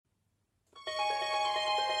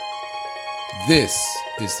This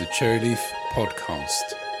is the Cherryleaf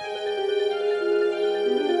Podcast.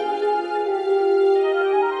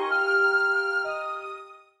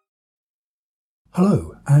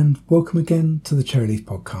 Hello and welcome again to the Cherryleaf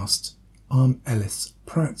Podcast. I'm Ellis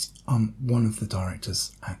Pratt. I'm one of the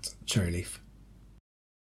directors at Cherryleaf.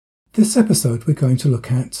 This episode we're going to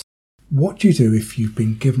look at what do you do if you've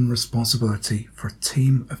been given responsibility for a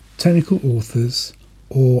team of technical authors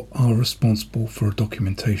or are responsible for a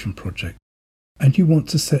documentation project, and you want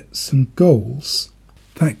to set some goals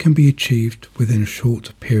that can be achieved within a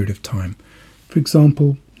short period of time, for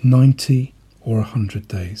example 90 or 100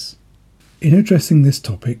 days. In addressing this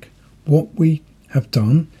topic, what we have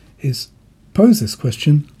done is pose this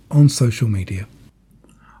question on social media,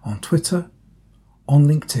 on Twitter, on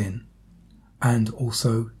LinkedIn, and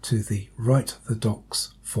also to the Write the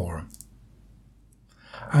Docs forum.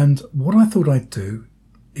 And what I thought I'd do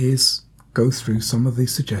is go through some of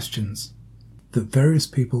these suggestions that various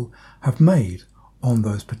people have made on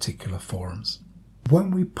those particular forums.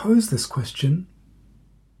 When we posed this question,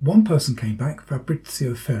 one person came back,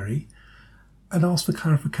 Fabrizio Ferri, and asked for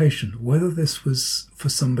clarification whether this was for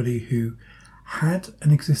somebody who had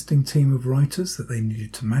an existing team of writers that they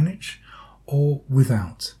needed to manage or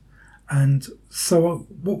without. And so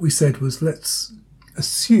what we said was, let's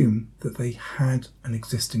assume that they had an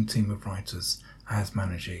existing team of writers as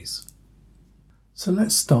managees. So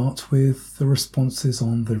let's start with the responses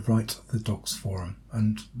on the Write the Docs forum,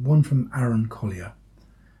 and one from Aaron Collier.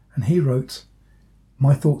 And he wrote,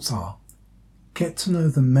 "My thoughts are, get to know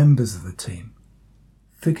the members of the team,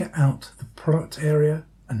 figure out the product area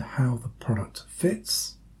and how the product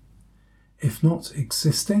fits. If not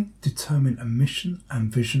existing, determine a mission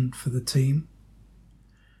and vision for the team.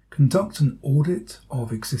 Conduct an audit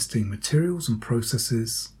of existing materials and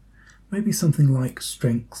processes, maybe something like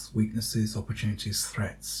strengths, weaknesses, opportunities,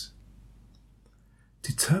 threats.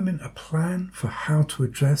 Determine a plan for how to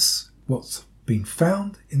address what's been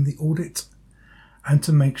found in the audit and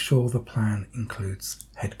to make sure the plan includes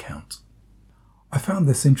headcount." I found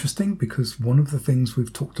this interesting because one of the things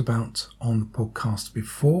we've talked about on the podcast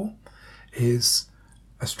before is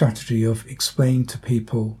a strategy of explaining to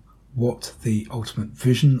people what the ultimate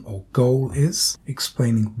vision or goal is,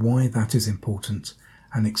 explaining why that is important,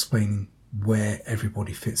 and explaining where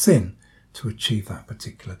everybody fits in to achieve that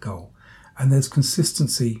particular goal. And there's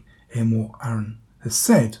consistency in what Aaron has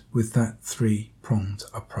said with that three-pronged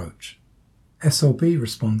approach. SLB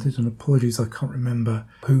responded, and apologies I can't remember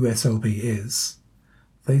who SLB is.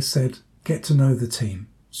 They said, get to know the team,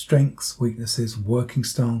 strengths, weaknesses, working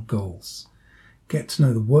style, goals. Get to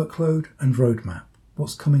know the workload and roadmap,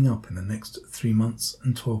 what's coming up in the next 3 months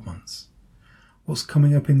and 12 months. What's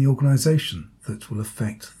coming up in the organisation that will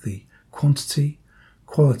affect the quantity,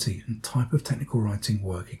 quality and type of technical writing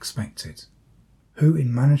work expected. Who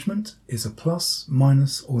in management is a plus,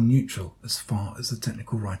 minus or neutral as far as the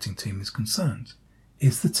technical writing team is concerned.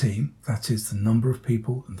 Is the team, that is the number of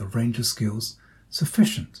people and the range of skills,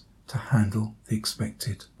 sufficient to handle the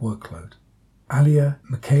expected workload? Alia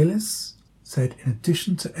Michaelis said, in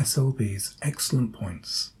addition to SLB's excellent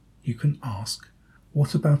points, you can ask,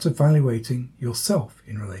 what about evaluating yourself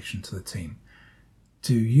in relation to the team?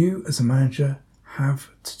 Do you as a manager have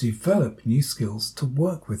to develop new skills to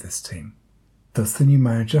work with this team? Does the new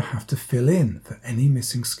manager have to fill in for any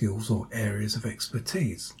missing skills or areas of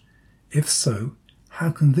expertise? If so,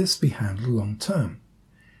 how can this be handled long term?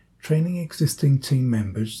 Training existing team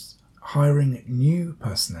members, hiring new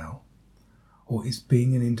personnel, or is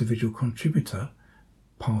being an individual contributor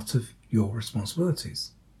part of your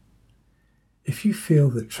responsibilities? If you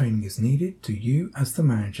feel that training is needed, do you as the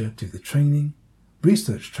manager do the training,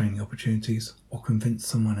 research training opportunities, or convince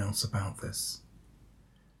someone else about this?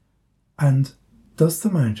 And does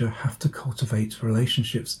the manager have to cultivate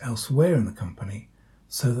relationships elsewhere in the company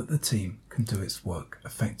so that the team can do its work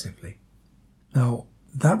effectively? Now,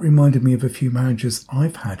 that reminded me of a few managers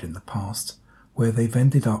I've had in the past where they've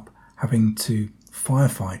ended up having to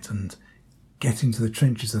firefight and get into the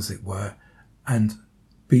trenches, as it were, and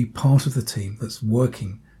be part of the team that's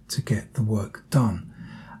working to get the work done.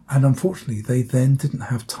 And unfortunately, they then didn't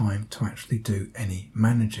have time to actually do any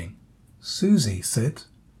managing. Susie said,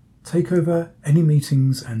 take over any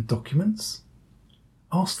meetings and documents.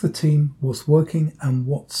 Ask the team what's working and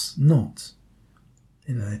what's not.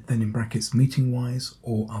 Then in brackets, meeting-wise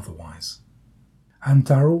or otherwise. And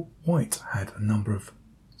Darryl White had a number of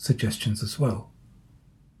suggestions as well.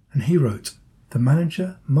 And he wrote, the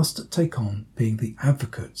manager must take on being the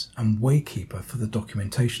advocate and waykeeper for the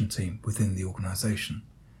documentation team within the organisation.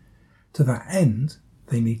 To that end,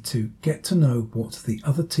 They need to get to know what the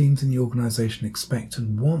other teams in the organisation expect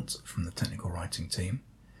and want from the technical writing team,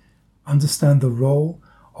 understand the role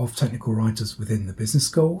of technical writers within the business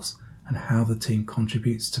goals and how the team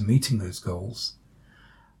contributes to meeting those goals,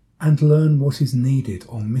 and learn what is needed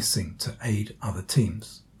or missing to aid other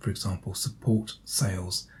teams, for example, support,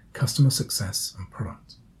 sales, customer success and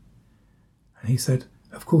product. And he said,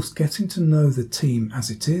 of course, getting to know the team as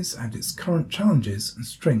it is and its current challenges and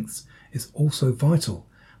strengths is also vital,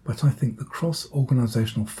 but I think the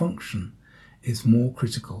cross-organisational function is more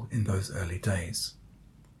critical in those early days.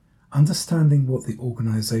 Understanding what the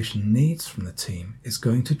organisation needs from the team is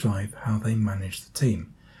going to drive how they manage the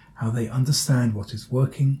team, how they understand what is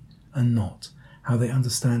working and not, how they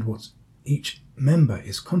understand what each member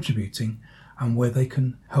is contributing and where they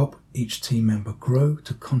can help each team member grow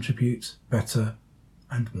to contribute better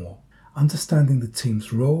and more. Understanding the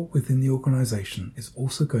team's role within the organisation is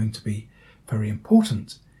also going to be very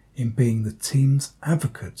important in being the team's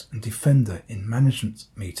advocate and defender in management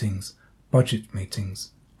meetings, budget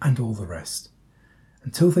meetings, and all the rest.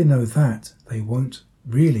 Until they know that, they won't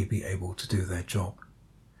really be able to do their job.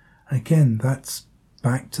 And again, that's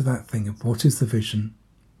back to that thing of what is the vision,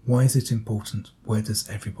 why is it important, where does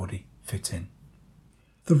everybody fit in?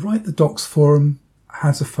 The Write the Docs forum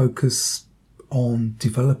has a focus on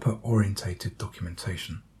developer-orientated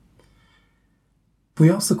documentation. We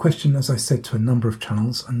asked the question, as I said, to a number of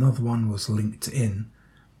channels. Another one was LinkedIn.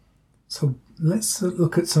 So let's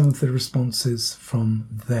look at some of the responses from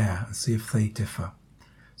there and see if they differ.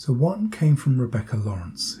 So one came from Rebecca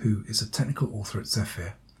Lawrence, who is a technical author at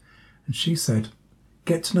Zephyr, and she said,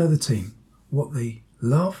 get to know the team, what they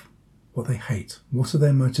love, what they hate, what are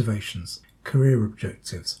their motivations, career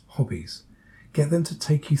objectives, hobbies. Get them to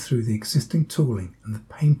take you through the existing tooling and the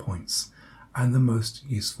pain points and the most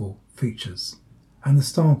useful features, and the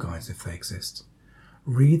style guides if they exist.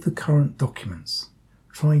 Read the current documents.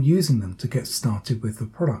 Try using them to get started with the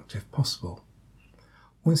product if possible.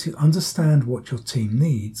 Once you understand what your team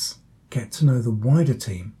needs, get to know the wider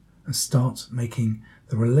team and start making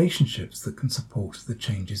the relationships that can support the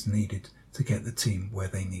changes needed to get the team where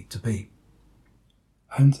they need to be.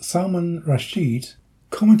 And Salman Rashid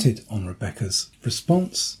commented on Rebecca's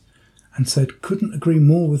response and said, couldn't agree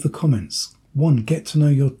more with the comments. 1. Get to know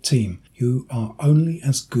your team. You are only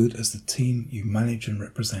as good as the team you manage and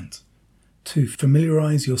represent. 2.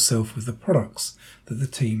 Familiarise yourself with the products that the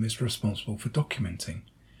team is responsible for documenting.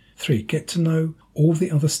 3. Get to know all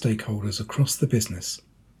the other stakeholders across the business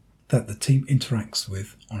that the team interacts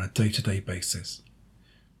with on a day-to-day basis.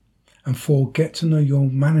 And 4. Get to know your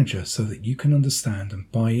manager so that you can understand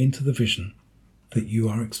and buy into the vision that you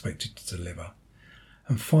are expected to deliver.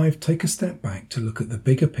 And 5, take a step back to look at the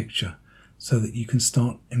bigger picture so that you can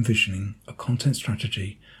start envisioning a content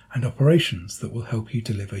strategy and operations that will help you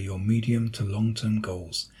deliver your medium to long-term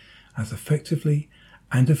goals as effectively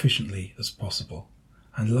and efficiently as possible.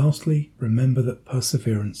 And lastly, remember that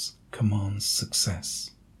perseverance commands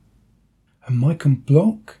success. And Maiken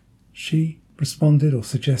Block, she responded or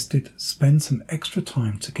suggested, spend some extra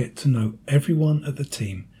time to get to know everyone at the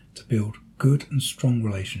team to build good and strong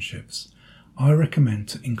relationships. I recommend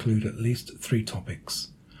to include at least 3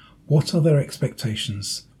 topics. What are their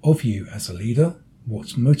expectations of you as a leader? What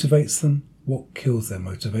motivates them? What kills their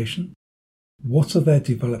motivation? What are their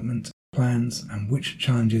development plans and which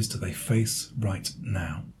challenges do they face right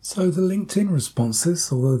now? So the LinkedIn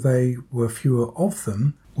responses, although they were fewer of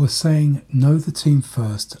them, were saying know the team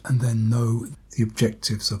first and then know the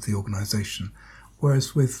objectives of the organisation.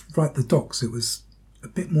 Whereas with Write the Docs, it was a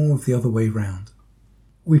bit more of the other way round.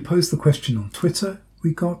 We posed the question on Twitter.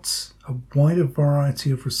 We got a wider variety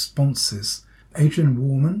of responses. Adrian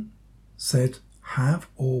Warman said, have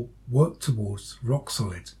or work towards rock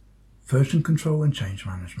solid version control and change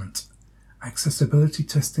management, accessibility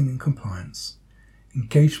testing and compliance,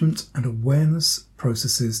 engagement and awareness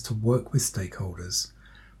processes to work with stakeholders,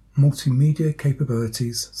 multimedia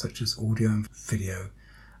capabilities such as audio and video,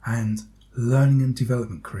 and learning and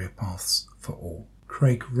development career paths for all.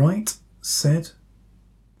 Craig Wright said,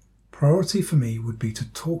 priority for me would be to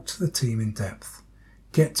talk to the team in depth,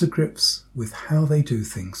 get to grips with how they do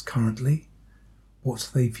things currently, what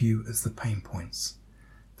they view as the pain points,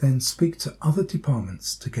 then speak to other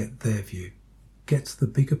departments to get their view, get the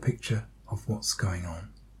bigger picture of what's going on.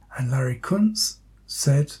 And Larry Kuntz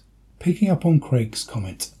said, picking up on Craig's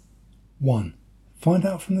comment, 1. Find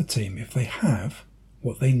out from the team if they have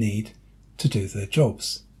what they need to do their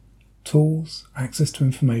jobs. Tools, access to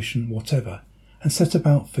information, whatever, and set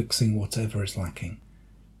about fixing whatever is lacking.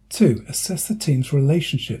 2. Assess the team's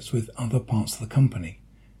relationships with other parts of the company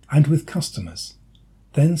and with customers.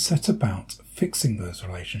 then set about fixing those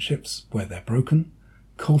relationships where they're broken,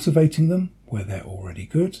 cultivating them where they're already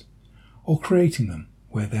good, or creating them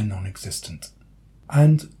where they're non-existent.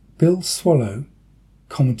 And Bill Swallow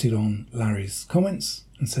commented on Larry's comments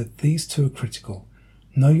and said these two are critical.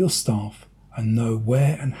 Know your staff and know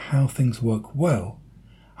where and how things work well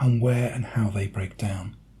and where and how they break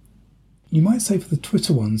down. You might say for the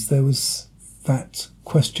Twitter ones there was that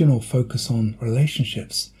question or focus on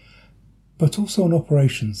relationships, but also on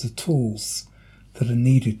operations, the tools that are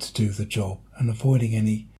needed to do the job and avoiding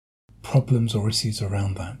any problems or issues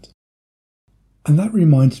around that. And that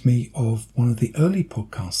reminded me of one of the early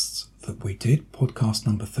podcasts that we did, podcast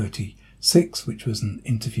number 36, which was an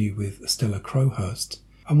interview with Stella Crowhurst.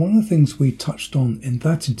 And one of the things we touched on in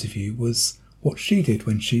that interview was what she did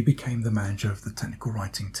when she became the manager of the technical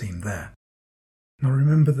writing team there. Now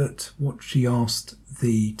remember that what she asked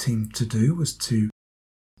the team to do was to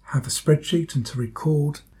have a spreadsheet and to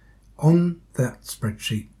record on that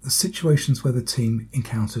spreadsheet the situations where the team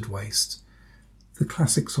encountered waste. The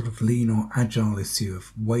classic sort of lean or agile issue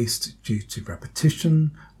of waste due to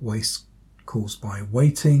repetition, waste caused by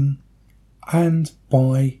waiting, and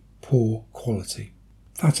by poor quality.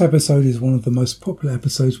 That episode is one of the most popular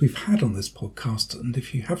episodes we've had on this podcast, and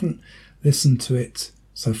if you haven't listened to it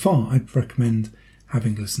so far, I'd recommend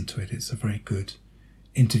having listened to it. It's a very good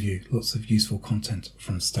interview, lots of useful content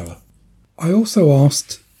from Stella. I also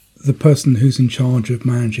asked the person who's in charge of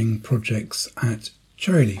managing projects at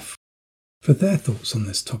Cherryleaf for their thoughts on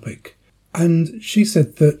this topic. And she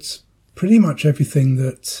said that pretty much everything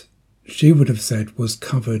that she would have said was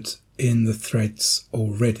covered in the threads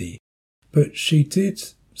already. But she did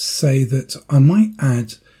say that I might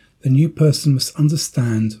add the new person must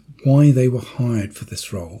understand why they were hired for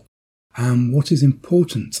this role and what is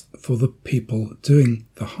important for the people doing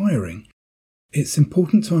the hiring. It's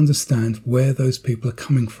important to understand where those people are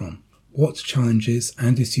coming from, what challenges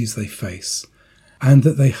and issues they face, and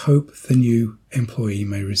that they hope the new employee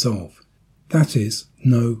may resolve. That is,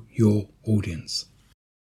 know your audience.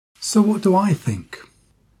 So what do I think?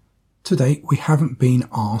 To date, we haven't been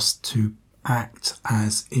asked to act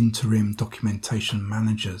as interim documentation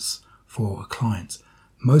managers for a client.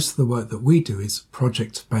 Most of the work that we do is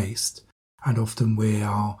project-based, and often we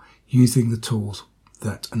are using the tools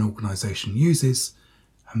that an organisation uses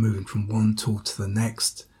and moving from one tool to the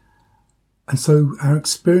next. And so our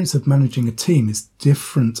experience of managing a team is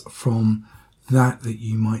different from that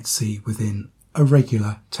you might see within a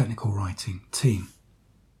regular technical writing team.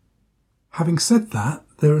 Having said that,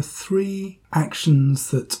 there are 3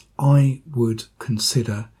 actions that I would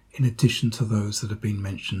consider in addition to those that have been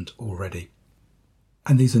mentioned already.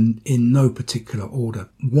 And these are in no particular order.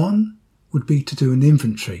 1 would be to do an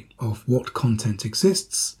inventory of what content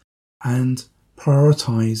exists and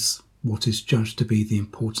prioritise what is judged to be the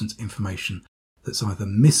important information that's either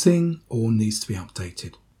missing or needs to be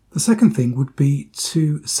updated. The second thing would be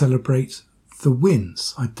to celebrate the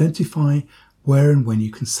wins. Identify where and when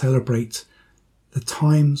you can celebrate the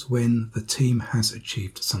times when the team has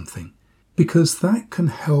achieved something, because that can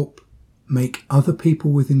help make other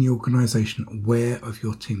people within the organisation aware of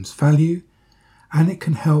your team's value, and it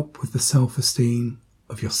can help with the self-esteem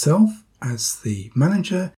of yourself as the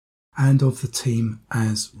manager and of the team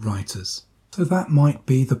as writers. So that might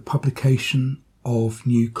be the publication of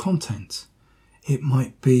new content. It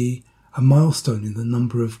might be a milestone in the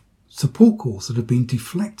number of support calls that have been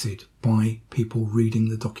deflected by people reading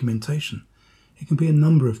the documentation. It can be a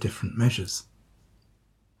number of different measures.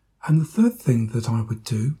 And the third thing that I would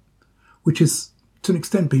do, which has to an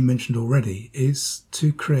extent been mentioned already, is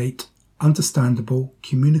to create understandable,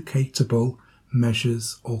 communicatable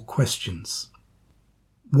measures or questions.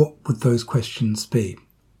 What would those questions be?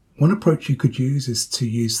 One approach you could use is to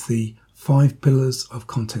use the 5 pillars of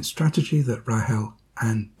content strategy that Rahel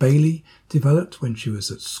Ann Bailey developed when she was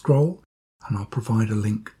at Scroll, and I'll provide a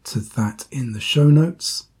link to that in the show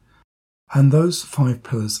notes. And those 5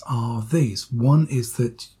 pillars are these. 1 is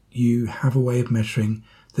that you have a way of measuring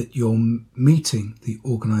that you're meeting the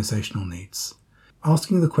organisational needs.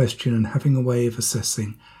 Asking the question and having a way of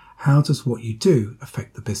assessing how does what you do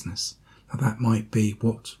affect the business. Now that might be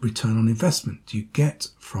what return on investment do you get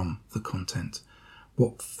from the content?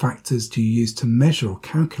 What factors do you use to measure or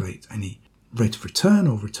calculate any rate of return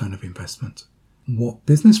or return of investment? What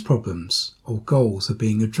business problems or goals are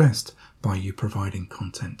being addressed by you providing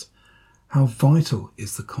content? How vital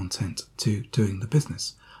is the content to doing the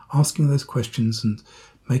business? Asking those questions and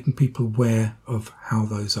making people aware of how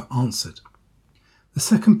those are answered. The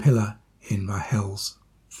second pillar in Rahel's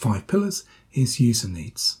 5 pillars is user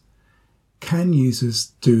needs. Can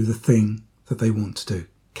users do the thing that they want to do?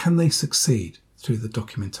 Can they succeed? through the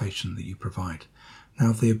documentation that you provide.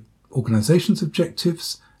 Now, the organisation's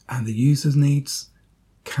objectives and the user's needs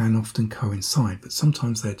can often coincide, but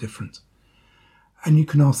sometimes they're different. And you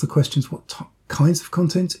can ask the questions, what kinds of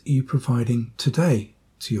content are you providing today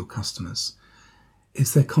to your customers?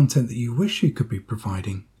 Is there content that you wish you could be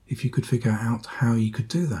providing if you could figure out how you could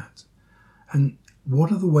do that? And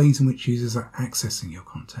what are the ways in which users are accessing your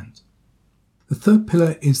content? The third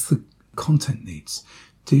pillar is the content needs.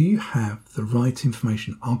 Do you have the right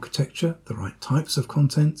information architecture, the right types of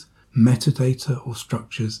content, metadata or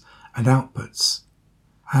structures and outputs?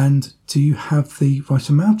 And do you have the right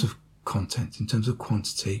amount of content in terms of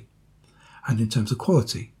quantity and in terms of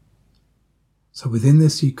quality? So within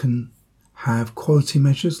this you can have quality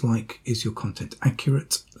measures like, is your content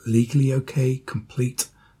accurate, legally okay, complete,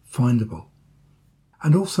 findable?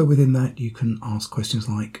 And also within that you can ask questions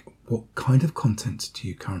like, what kind of content do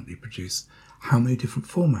you currently produce? How many different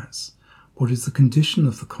formats? What is the condition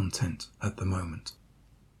of the content at the moment?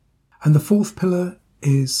 And the fourth pillar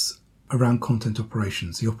is around content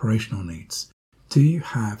operations, the operational needs. Do you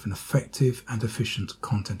have an effective and efficient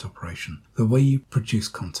content operation? The way you produce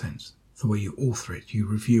content, the way you author it, you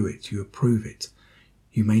review it, you approve it,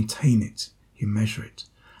 you maintain it, you measure it.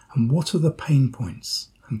 And what are the pain points?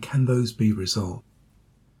 And can those be resolved?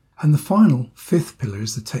 And the final, fifth pillar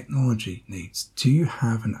is the technology needs. Do you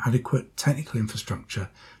have an adequate technical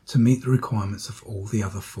infrastructure to meet the requirements of all the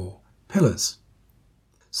other four pillars?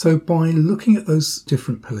 So by looking at those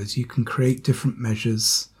different pillars, you can create different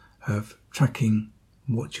measures of tracking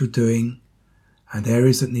what you're doing and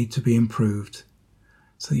areas that need to be improved,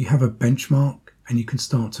 so that you have a benchmark and you can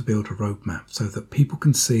start to build a roadmap so that people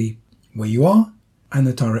can see where you are and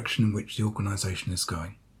the direction in which the organisation is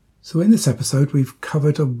going. So in this episode, we've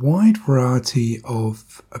covered a wide variety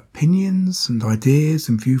of opinions and ideas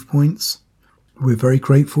and viewpoints. We're very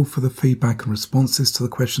grateful for the feedback and responses to the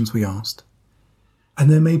questions we asked.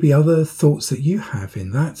 And there may be other thoughts that you have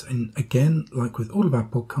in that. And again, like with all of our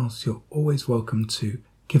podcasts, you're always welcome to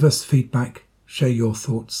give us feedback, share your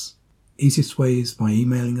thoughts. Easiest way is by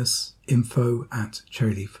emailing us,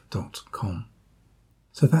 info@cherryleaf.com.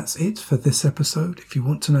 So that's it for this episode. If you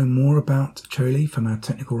want to know more about Cherryleaf and our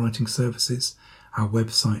technical writing services, our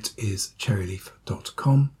website is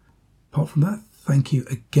cherryleaf.com. Apart from that, thank you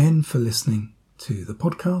again for listening to the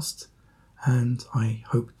podcast, and I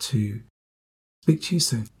hope to speak to you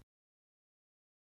soon.